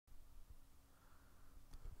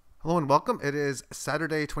Hello and welcome. It is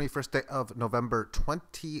Saturday, 21st day of November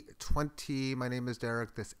 2020. My name is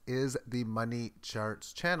Derek. This is the Money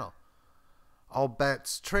Charts channel. All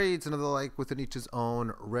bets, trades, and the like within each's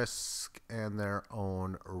own risk and their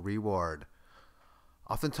own reward.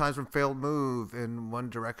 Oftentimes from failed move in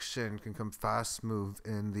one direction can come fast move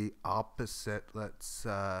in the opposite. Let's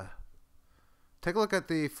take a look at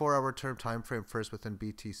the 4-hour term time frame first within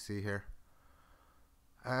BTC here.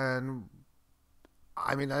 And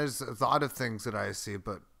I mean, there's a lot of things that I see,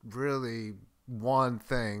 but really one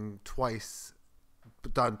thing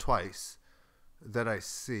done twice that I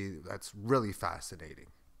see that's really fascinating.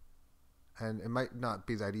 And it might not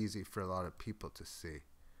be that easy for a lot of people to see.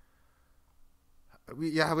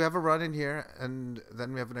 We have a run in here, and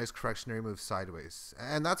then we have a nice correctionary move sideways.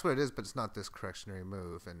 And that's what it is, but it's not this correctionary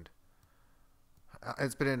move. And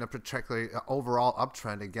it's been in a particularly overall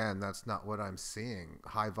uptrend. Again, that's not what I'm seeing.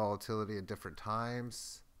 High volatility at different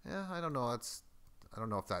times. Yeah, I don't know. I don't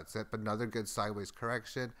know if that's it, but another good sideways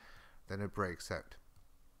correction. Then it breaks out.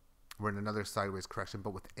 We're in another sideways correction,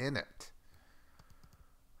 but within it,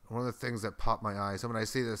 one of the things that popped my eyes, and when I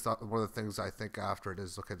see this, one of the things I think after it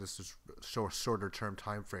is, okay, this is shorter term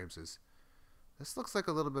time frames. Is this looks like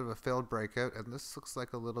a little bit of a failed breakout, and this looks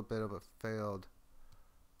like a little bit of a failed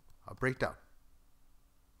breakdown.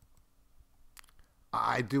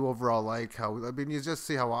 I do overall like how, I mean, you just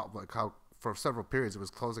see how for several periods it was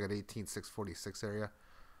closing at 18,646 area.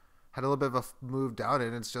 Had a little bit of a move down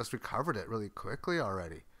and it's just recovered it really quickly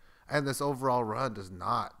already. And this overall run does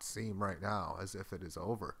not seem right now as if it is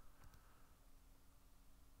over.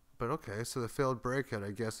 But okay, so the failed breakout,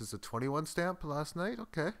 I guess, is a 21 stamp last night.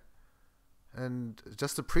 Okay. And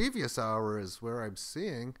just the previous hour is where I'm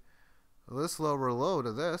seeing this lower low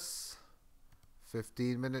to this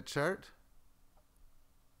 15-minute chart.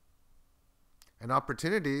 An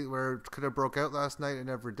opportunity where it could have broke out last night and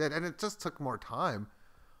never did. And it just took more time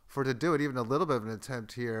for it to do it. Even a little bit of an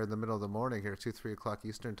attempt here in the middle of the morning here, 2-3 o'clock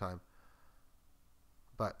Eastern time.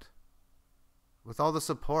 But with all the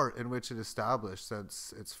support in which it established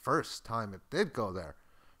since its first time it did go there,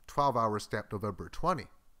 12-hour stamp November 20.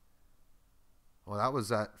 Well, that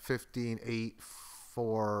was at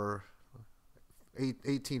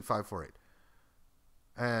 18,548.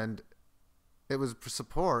 And it was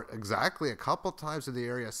support exactly a couple times in the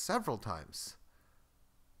area, several times.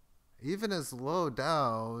 Even as low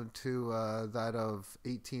down to that of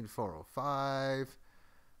 18,405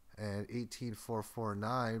 and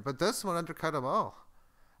 18,449. But this one undercut them all.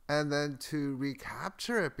 And then to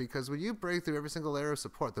recapture it, because when you break through every single area of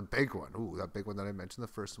support, the big one, that big one that I mentioned,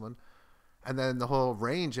 the first one, and then the whole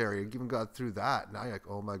range area, you even got through that. Now you're like,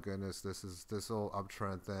 oh my goodness, this whole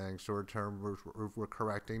uptrend thing. Short term, we're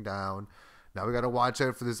correcting down. Now we got to watch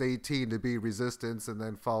out for this 18 to be resistance and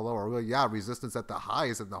then fall lower. Well, yeah, resistance at the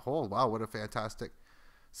highs and the whole. Wow, what a fantastic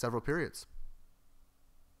several periods.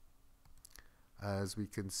 As we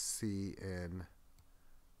can see in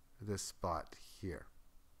this spot here.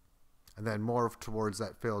 And then more towards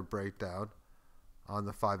that failed breakdown on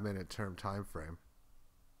the 5-minute term time frame.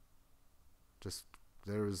 Just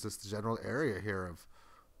there was this general area here of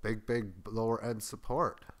big lower end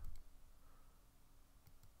support.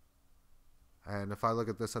 And if I look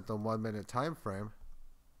at this at the 1-minute time frame,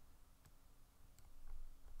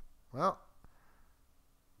 well,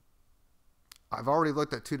 I've already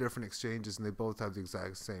looked at two different exchanges and they both have the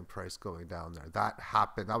exact same price going down there. That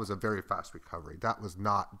happened. That was a very fast recovery. That was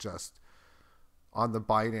not just on the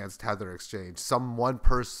Binance Tether exchange. One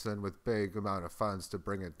person with big amount of funds to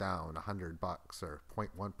bring it down $100 or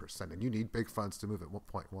 0.1%. And you need big funds to move it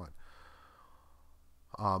 1.1.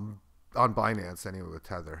 On Binance anyway with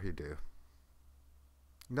Tether, you do.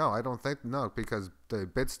 No, I don't think, no, because the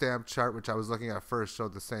Bitstamp chart, which I was looking at first,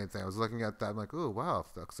 showed the same thing. I was looking at that, I'm like, oh, wow.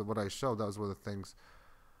 So what I showed, that was one of the things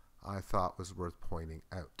I thought was worth pointing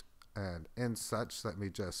out. And in such, let me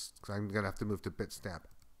just, because I'm going to have to move to Bitstamp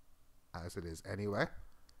as it is anyway.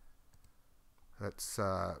 Let's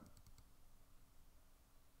go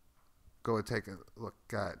and take a look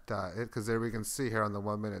at it, because there we can see here on the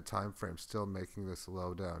 1-minute time frame, still making this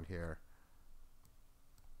low down here.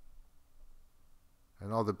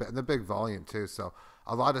 And all the big volume too. So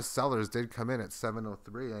a lot of sellers did come in at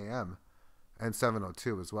 7:03 a.m. and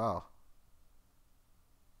 7:02 as well.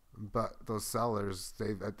 But those sellers,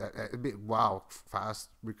 wow, fast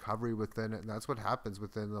recovery within it, and that's what happens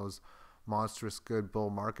within those monstrous good bull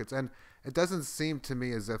markets. And it doesn't seem to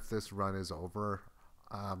me as if this run is over,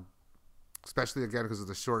 especially again because of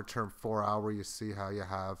the short-term 4-hour. You see how you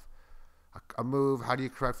have a move. How do you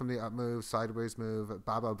correct from the up move, sideways move,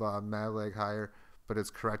 blah mad leg higher? But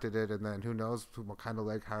it's corrected it, and then who knows what kind of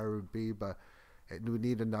leg higher it would be. But It would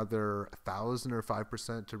need another 1,000 or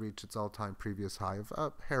 5% to reach its all-time previous high of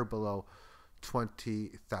a hair below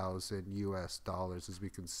 20,000 US dollars. As we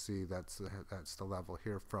can see, that's the level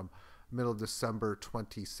here from middle December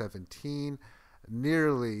 2017,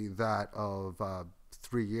 nearly that of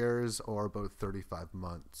 3 years or about 35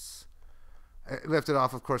 months. It lifted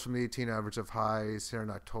off, of course, from the 18 average of highs here in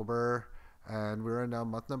October, and we're in now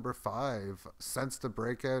month number 5 since the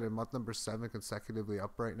breakout, and month number 7 consecutively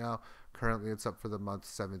up right now. Currently, it's up for the month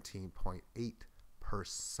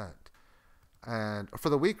 17.8%, and for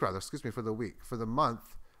the week rather. Excuse me, for the week. For the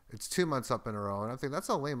month, it's 2 months up in a row, and I think that's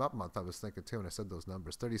a lame up month. I was thinking too when I said those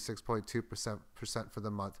numbers. 36.2% for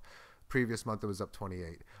the month. Previous month it was up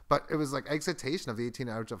 28, but it was like excitation of the 18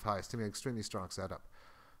 average of highs. To me, extremely strong setup.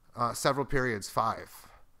 Several periods, 5.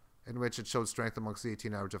 In which it showed strength amongst the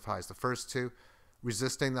 18 average of highs. The first 2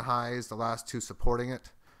 resisting the highs, the last 2 supporting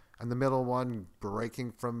it, and the middle one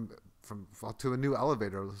breaking from to a new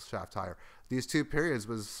elevator shaft higher. These 2 periods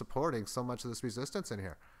was supporting so much of this resistance in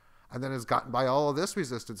here, and then it's gotten by all of this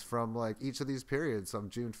resistance from like each of these periods on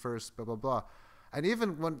June 1st, blah blah blah. And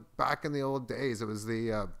even when back in the old days, it was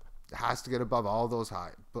the it has to get above all those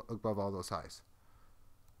highs.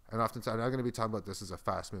 And oftentimes, I'm going to be talking about this as a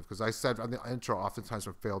fast move, because I said on the intro, oftentimes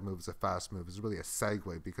when failed move is a fast move. It's really a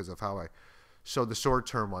segue because of how I showed the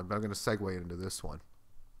short-term one, but I'm going to segue into this one.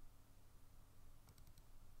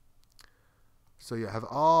 So you have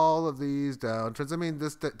all of these downtrends. I mean,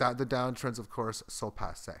 the downtrends, of course, so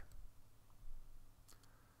passé.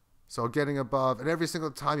 So getting above, and every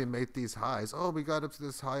single time you make these highs, oh, we got up to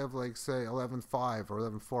this high of like, say, 11.5 or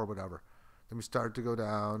 11.4, whatever. Then we start to go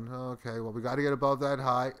down. Okay, well, we got to get above that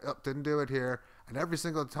high. Oh, didn't do it here. And every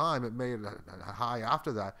single time it made a high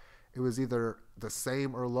after that, it was either the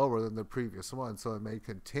same or lower than the previous one. So it made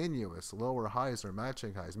continuous lower highs or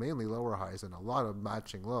matching highs, mainly lower highs and a lot of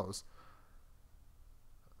matching lows.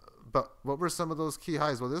 But what were some of those key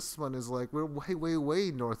highs? Well, this one is like, we're way, way,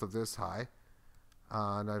 way north of this high.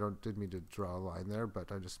 And I didn't mean to draw a line there,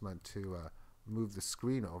 but I just meant to move the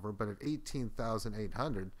screen over. But at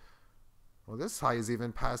 18,800, well, this high is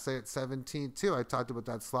even passé at 17.2. I talked about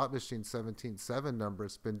that slot machine 17.7 number.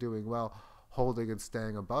 It's been doing well, holding and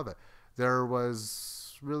staying above it. There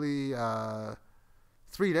was really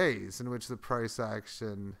 3 days in which the price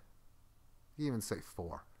action, you even say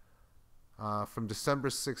 4, from December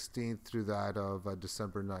 16th through that of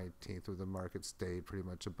December 19th, where the market stayed pretty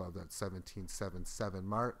much above that 17.77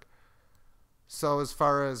 mark. So as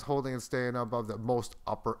far as holding and staying above the most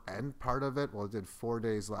upper end part of it, well, it did 4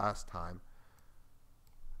 days last time.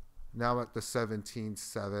 Now at the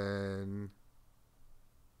 17.7,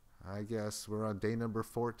 I guess we're on day number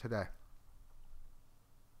 4 today.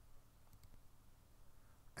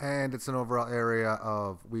 And it's an overall area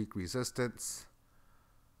of weak resistance.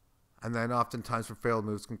 And then oftentimes for failed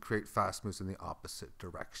moves can create fast moves in the opposite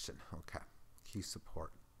direction. Okay, key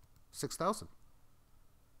support, 6,000.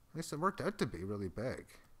 At least it worked out to be really big.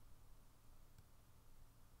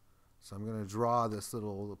 So I'm going to draw this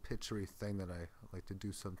little picture-y thing that I like to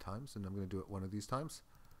do sometimes, and I'm going to do it one of these times.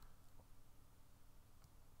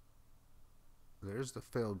 There's the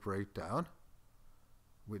failed breakdown,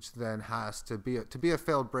 which then has to be a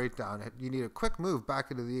failed breakdown. You need a quick move back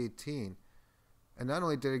into the 18. And not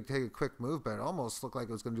only did it take a quick move, but it almost looked like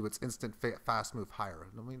it was going to do its instant fast move higher.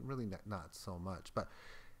 I mean, really not so much, but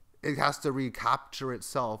it has to recapture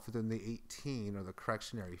itself within the 18 or the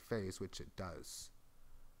correctionary phase, which it does.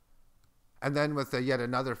 And then with yet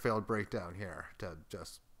another failed breakdown here to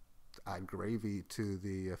just add gravy to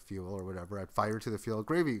the fuel or whatever, add fire to the fuel.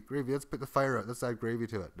 Gravy, let's put the fire out. Let's add gravy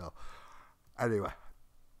to it. No. Anyway.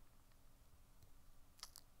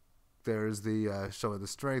 There's the show of the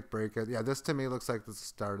strength breakout. Yeah, this to me looks like the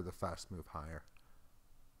start of the fast move higher.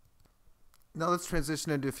 Now let's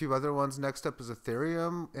transition into a few other ones. Next up is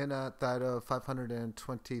Ethereum in at that of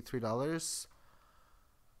 $523.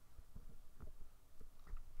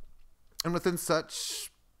 And within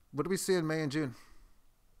such, what do we see in May and June?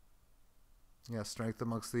 Yeah, strength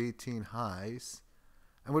amongst the 18 highs.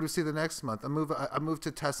 And what do we see the next month? I move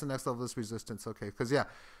to test the next level of this resistance. Okay, because yeah,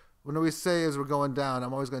 when we say as we're going down,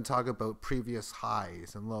 I'm always going to talk about previous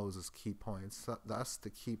highs and lows as key points. That's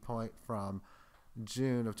the key point from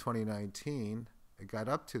June of 2019. It got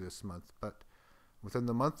up to this month, but within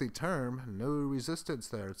the monthly term, no resistance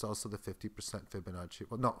there. It's also the 50% Fibonacci.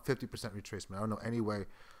 Well, no, 50% retracement. I don't know any way.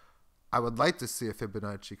 I would like to see a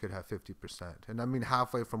Fibonacci could have 50%. And I mean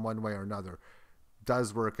halfway from one way or another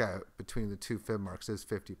does work out between the two Fib marks is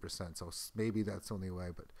 50%. So maybe that's the only way,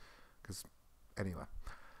 but because anyway.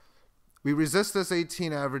 We resist this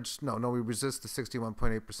 18 average. No, we resist the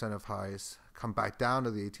 61.8% of highs, come back down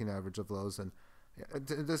to the 18 average of lows, and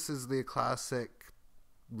This is the classic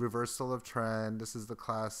reversal of trend. This is the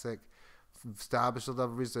classic establish a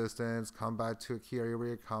level of resistance, come back to a key area where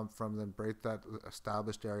you come from, then break that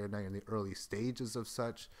established area. Now you're in the early stages of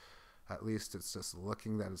such. At least it's just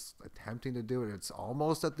looking that it's attempting to do it. It's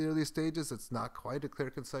almost at the early stages. It's not quite a clear,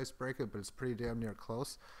 concise breakout, but it's pretty damn near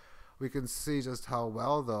close. We can see just how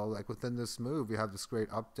well, though, like within this move, we have this great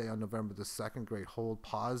up day on November the 2nd, great hold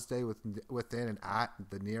pause day within and at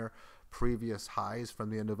the near previous highs from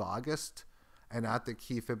the end of August, and at the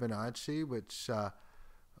key Fibonacci, which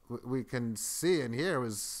we can see in here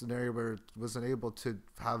was an area where it wasn't able to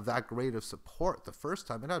have that great of support the first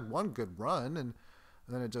time. It had one good run, and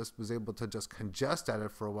then it just was able to just congest at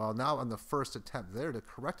it for a while. Now on the first attempt there to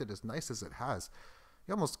correct it as nice as it has,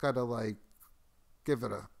 you almost gotta like give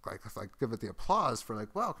it a give it the applause for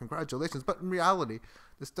like, wow, congratulations. But in reality,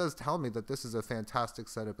 this does tell me that this is a fantastic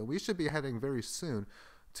setup, and we should be heading very soon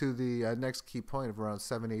to the next key point of around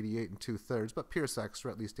 788 and 2/3, but Pierce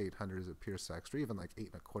Extra, at least 800 is a Pierce Extra, even like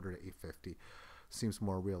 8 1/4 to 850 seems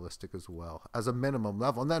more realistic as well as a minimum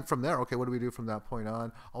level. And then from there, okay, what do we do from that point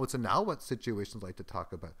on? Oh, it's a now what situations like to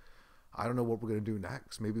talk about. I don't know what we're going to do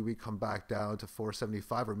next. Maybe we come back down to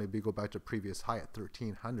 475, or maybe go back to previous high at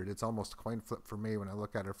 1300. It's almost a coin flip for me when I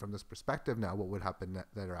look at it from this perspective now. What would happen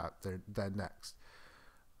then next?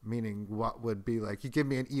 Meaning, what would be like, you give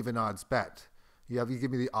me an even odds bet. You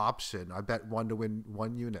give me the option. I bet one to win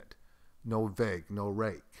 1 unit. No vig, no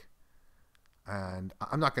rake. And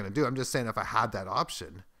I'm not going to do it. I'm just saying if I had that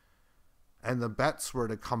option and the bets were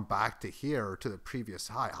to come back to here or to the previous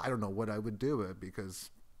high, I don't know what I would do it,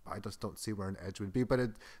 because I just don't see where an edge would be.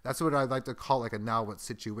 But that's what I'd like to call like a now what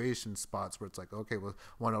situation spots, where it's like, okay, well,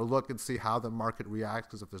 want to look and see how the market reacts,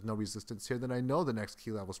 because if there's no resistance here, then I know the next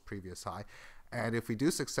key level is previous high. And if we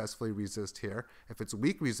do successfully resist here, if it's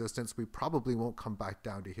weak resistance, we probably won't come back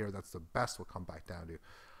down to here. That's the best we'll come back down to.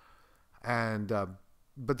 And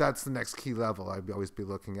but that's the next key level I'd always be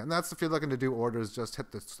looking at. And that's if you're looking to do orders, just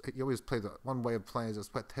hit this. You always play the one way of playing is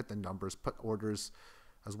just hit the numbers, put orders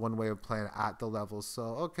as one way of playing at the levels. So,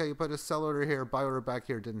 okay, you put a sell order here, buy order back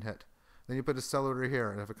here, didn't hit. Then you put a sell order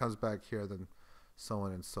here, and if it comes back here, then so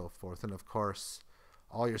on and so forth. And of course,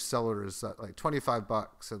 all your sell orders at like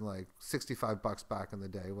 $25 and like $65 back in the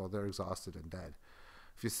day, well, they're exhausted and dead.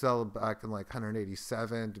 If you sell back in like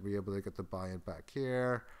 187, to be able to get the buy-in back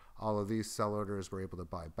here, all of these sell orders were able to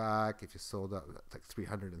buy back. If you sold out at like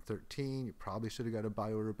 313, you probably should have got a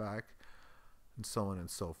buy order back, and so on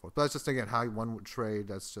and so forth. But that's just, again, how one would trade.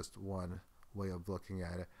 That's just one way of looking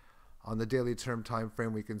at it. On the daily term time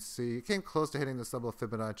frame, we can see it came close to hitting this level of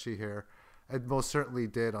Fibonacci here. It most certainly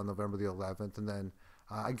did on November the 11th, and then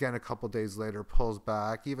again a couple days later pulls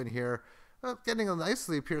back. Even here, getting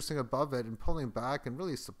nicely piercing above it and pulling back and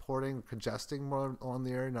really supporting, congesting more on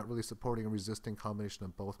the area, not really supporting and resisting, combination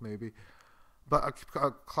of both maybe. But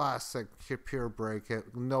a classic pure break,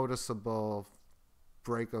 noticeable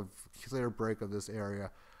clear break of this area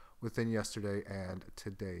within yesterday and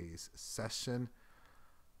today's session.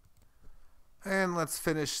 And let's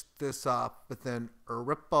finish this up with a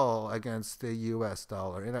ripple against the US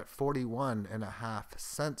dollar, in at 41.5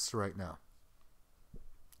 cents right now.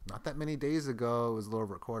 Not that many days ago, it was a little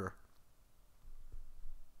over a quarter.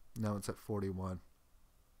 Now it's at 41.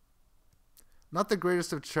 Not the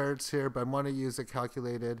greatest of charts here, but I want to use it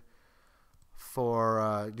calculated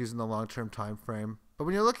for using the long-term time frame. But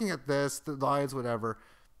when you're looking at this, the lines, whatever,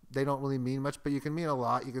 they don't really mean much, but you can mean a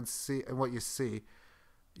lot. You can see, and what you see,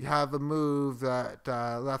 you have a move that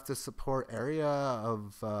left the support area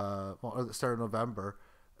of at the start of November,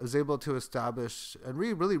 is able to establish and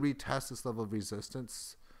really retest this level of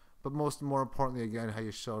resistance. But more importantly, again, how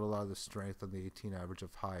you showed a lot of the strength on the 18 average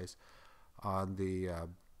of highs on the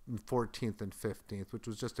 14th and 15th, which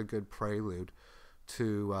was just a good prelude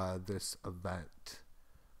to this event.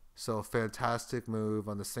 So fantastic move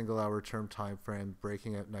on the single-hour term time frame,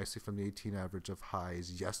 breaking out nicely from the 18 average of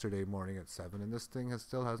highs yesterday morning at 7. And this thing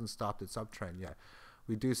still hasn't stopped its uptrend yet.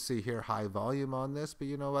 We do see here high volume on this, but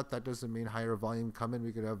you know what? That doesn't mean higher volume coming.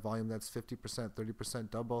 We could have volume that's 50%,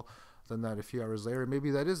 30% double than that a few hours later.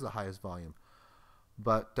 Maybe that is the highest volume.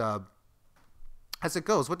 But as it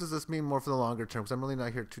goes, what does this mean more for the longer term? Because I'm really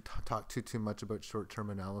not here to talk too much about short-term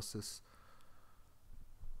analysis.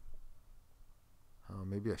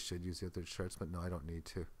 Maybe I should use the other charts, but no, I don't need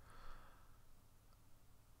to.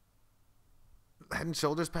 Head and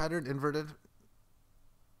shoulders pattern, inverted.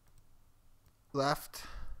 Left.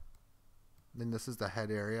 Then this is the head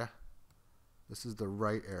area. This is the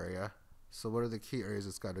right area. So what are the key areas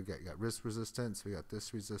it's got to get? You got risk resistance. We got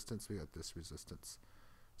this resistance. We got this resistance.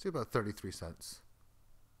 See about 33 cents.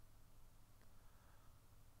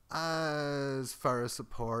 as far as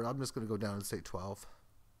support, I'm just going to go down and say 12.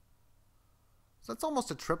 So that's almost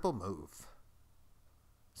a triple move.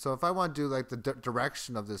 So if I want to do like the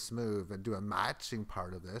direction of this move and do a matching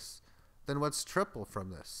part of this, then what's triple from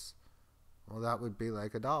this? Well, that would be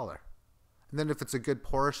like $1. And then if it's a good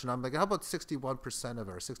portion, I'm like, how about 61% of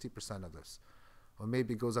it or 60% of this? Well,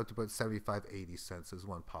 maybe it goes up to about 75, 80 cents is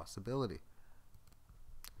one possibility.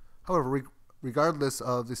 However, regardless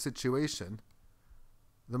of the situation,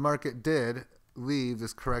 the market did leave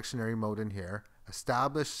this correctionary mode in here,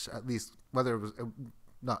 establish at least, whether it was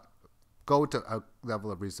not go to a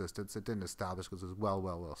level of resistance. It didn't establish because it was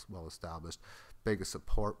well established. Biggest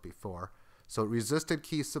support before. So it resisted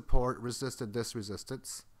key support, resisted this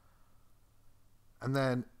resistance, and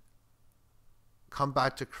then come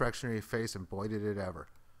back to correctionary phase, and boy did it ever.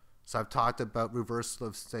 So I've talked about reversal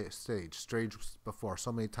of stage before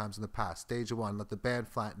so many times in the past. Stage 1, let the band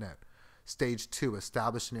flatten out. Stage 2,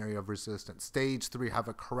 establish an area of resistance. Stage 3, have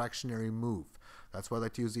a correctionary move. That's why I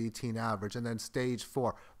like to use the 18 average. And then stage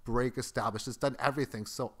 4, break established. It's done everything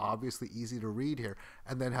so obviously easy to read here.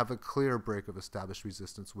 And then have a clear break of established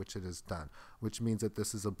resistance, which it has done, which means that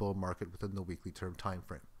this is a bull market within the weekly term time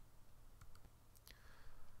frame.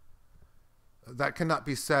 That cannot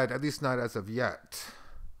be said, at least not as of yet,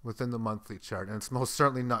 within the monthly chart. And it's most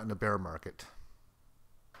certainly not in a bear market.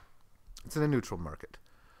 It's in a neutral market.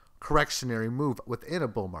 Correctionary move within a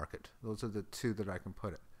bull market. Those are the two that I can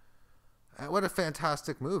put it. And what a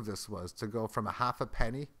fantastic move this was, to go from a half a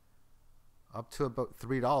penny up to about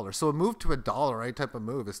 $3. So a move to $1, right, type of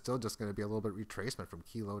move is still just going to be a little bit retracement from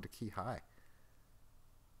key low to key high.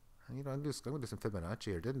 And, you know, I'm going to do some Fibonacci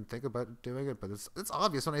here. Didn't think about doing it, but it's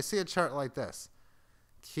obvious when I see a chart like this.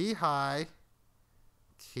 Key high,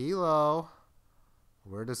 key low.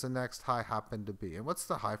 Where does the next high happen to be? And what's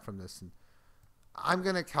the high from this? And I'm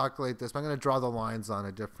going to calculate this, but I'm going to draw the lines on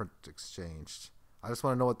a different exchange. I just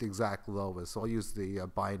want to know what the exact low is, so I'll use the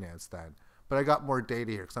Binance then. But I got more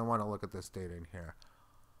data here because I want to look at this data in here.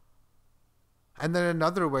 And then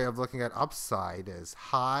another way of looking at upside is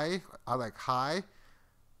high, I like high,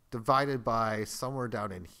 divided by somewhere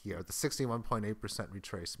down in here, the 61.8%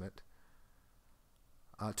 retracement,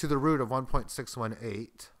 to the root of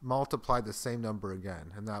 1.618, multiply the same number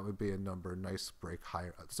again, and that would be a number, nice break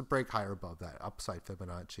higher. It's a break higher above that, upside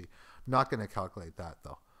Fibonacci. Not going to calculate that,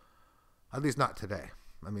 though. At least not today.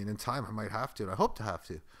 I mean, in time I might have to, and I hope to have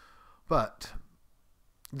to. But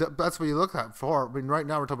that's what you look at for. I mean, right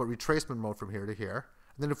now we're talking about retracement mode from here to here.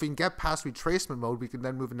 And then if we can get past retracement mode, we can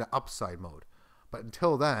then move into upside mode. But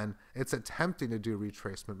until then, it's attempting to do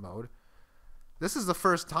retracement mode. This is the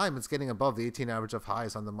first time it's getting above the 18 average of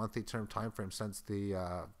highs on the monthly term time frame since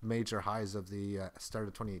the major highs of the start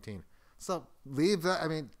of 2018. So leave that, I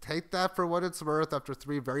mean, take that for what it's worth after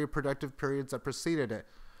 3 very productive periods that preceded it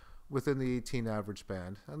within the 18 average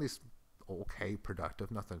band. At least okay productive,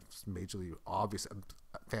 nothing majorly obvious,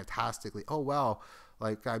 fantastically. Oh, wow,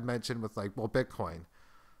 like I mentioned with like, well, Bitcoin.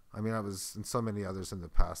 I mean, I was in so many others in the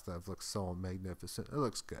past that have looked so magnificent. It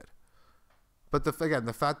looks good. But again,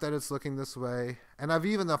 the fact that it's looking this way, and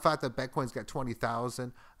even the fact that Bitcoin's got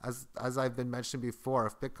 20,000, as I've been mentioning before,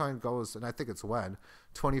 if Bitcoin goes, and I think it's when,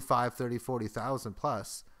 25, 30, 40,000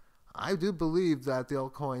 plus, I do believe that the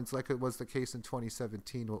altcoins, like it was the case in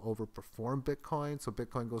 2017, will overperform Bitcoin. So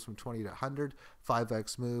Bitcoin goes from 20 to 100,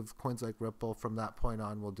 5x move. Coins like Ripple from that point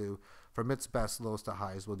on will do, from its best lows to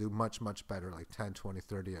highs, will do much, much better, like 10, 20,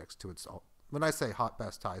 30x to its, when I say hot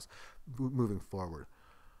best highs, moving forward.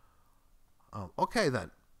 Okay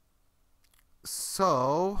then.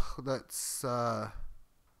 So let's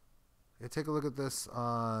take a look at this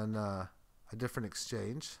on a different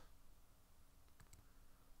exchange.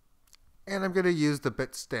 And I'm going to use the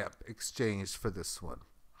Bitstamp exchange for this one.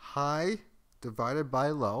 High divided by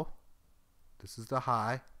low. This is the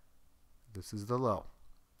high. This is the low.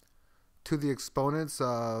 To the exponents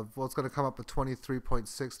of, well, it's going to come up with 23.6,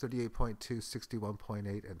 38.2,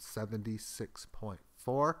 61.8, and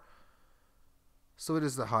 76.4. So it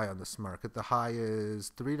is the high on this market. The high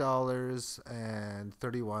is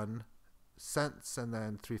 $3.31, and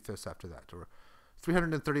then 3/5 after that, or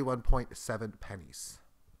 331.7 pennies.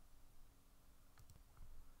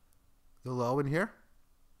 The low in here,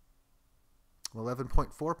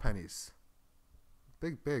 11.4 pennies.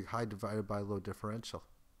 Big high divided by low differential.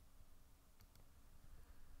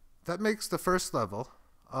 That makes the first level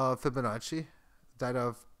of Fibonacci, that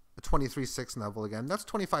of a 23.6 level again, that's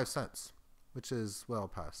 25 cents, which is well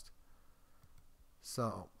past.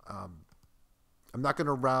 So I'm not going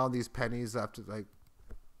to round these pennies after, like,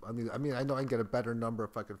 I mean, I know I can get a better number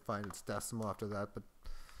if I can find its decimal after that, but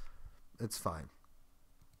it's fine.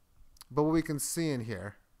 But what we can see in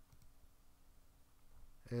here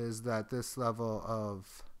is that this level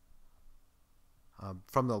of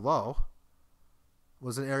from the low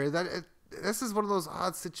was an area that this is one of those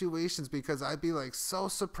odd situations, because I'd be like so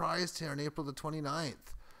surprised here on April the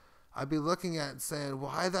 29th. I'd be looking at it saying,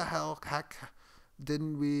 why the heck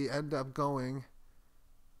didn't we end up going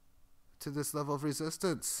to this level of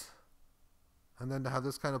resistance? And then to have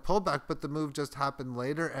this kind of pullback, but the move just happened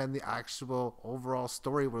later, and the actual overall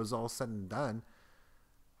story was all said and done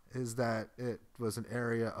is that it was an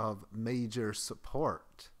area of major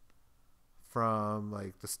support from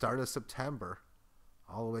like the start of September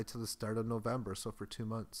all the way to the start of November, so for 2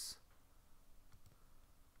 months.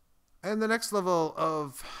 And the next level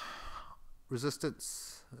of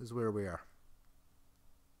resistance is where we are.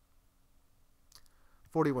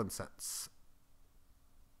 41 cents.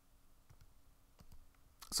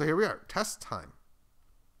 So here we are, test time.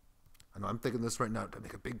 I know I'm thinking this right now, to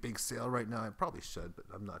make a big sale right now. I probably should, but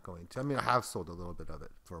I'm not going to. I mean, I have sold a little bit of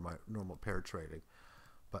it for my normal pair trading,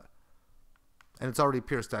 and it's already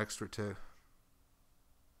pierced extra too.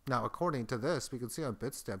 Now, according to this, we can see on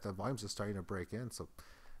Bitstamp that volumes are starting to break in, so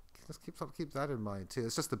let's keep that in mind too.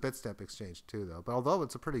 It's just the Bitstamp exchange too, though. But although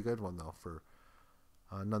it's a pretty good one though, for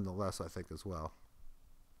nonetheless, I think as well.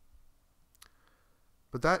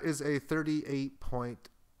 But that is a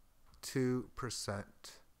 38.2%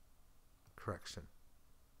 correction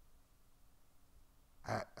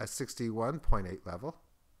at a 61.8 level.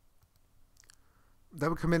 That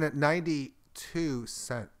would come in at 92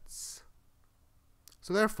 cents.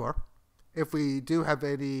 So therefore, if we do have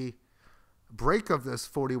any break of this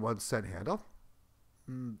 41 cent handle,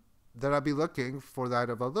 then I'd be looking for that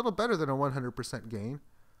of a little better than a 100% gain,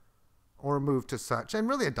 or a move to such, and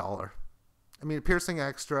really $1. I mean, piercing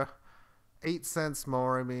extra, 8 cents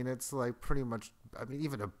more. I mean, it's like pretty much, I mean,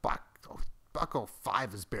 even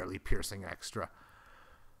 $1.05 is barely piercing extra.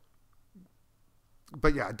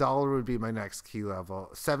 But yeah, $1 would be my next key level.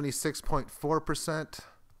 76.4%.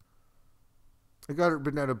 I got it at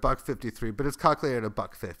 $1.53, but it's calculated at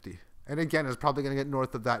 $1.50. And again, it's probably going to get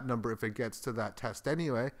north of that number if it gets to that test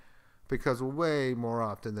anyway, because way more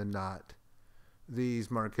often than not, these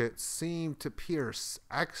markets seem to pierce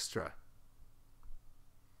extra.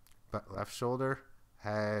 But left shoulder,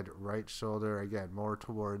 head, right shoulder, again, more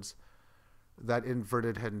towards that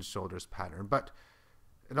inverted head and shoulders pattern.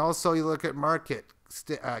 And also you look at market,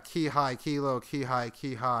 key high, key low, key high,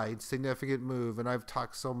 key high, significant move. And I've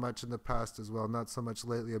talked so much in the past as well, not so much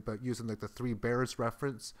lately, about using like the three bears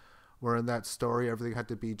reference, where in that story everything had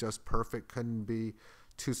to be just perfect, couldn't be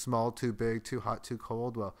too small, too big, too hot, too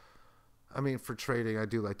cold. Well, I mean, for trading, I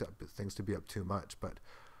do like things to be up too much, but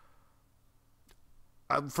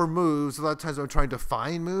for moves, a lot of times I'm trying to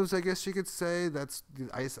find moves, I guess you could say. That's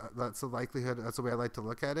the likelihood. That's the way I like to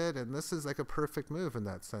look at it. And this is like a perfect move in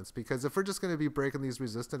that sense, because if we're just going to be breaking these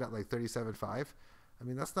resistance at like 37.5, I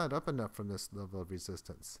mean, that's not up enough from this level of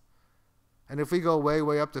resistance. And if we go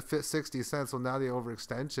way up to 60 cents, well, now the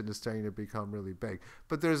overextension is starting to become really big.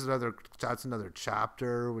 But that's another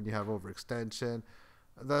chapter when you have overextension.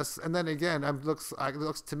 And then again, it looks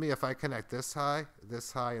to me, if I connect this high, and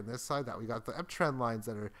this high, that we got the uptrend lines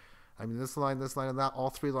that are, I mean, this line, and that,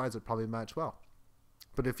 all three lines would probably match well.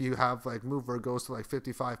 But if you have like move where it goes to like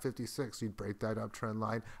 55, 56, you'd break that uptrend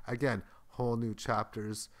line. Again, whole new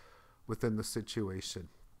chapters within the situation.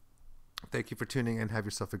 Thank you for tuning in. Have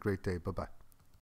yourself a great day. Bye-bye.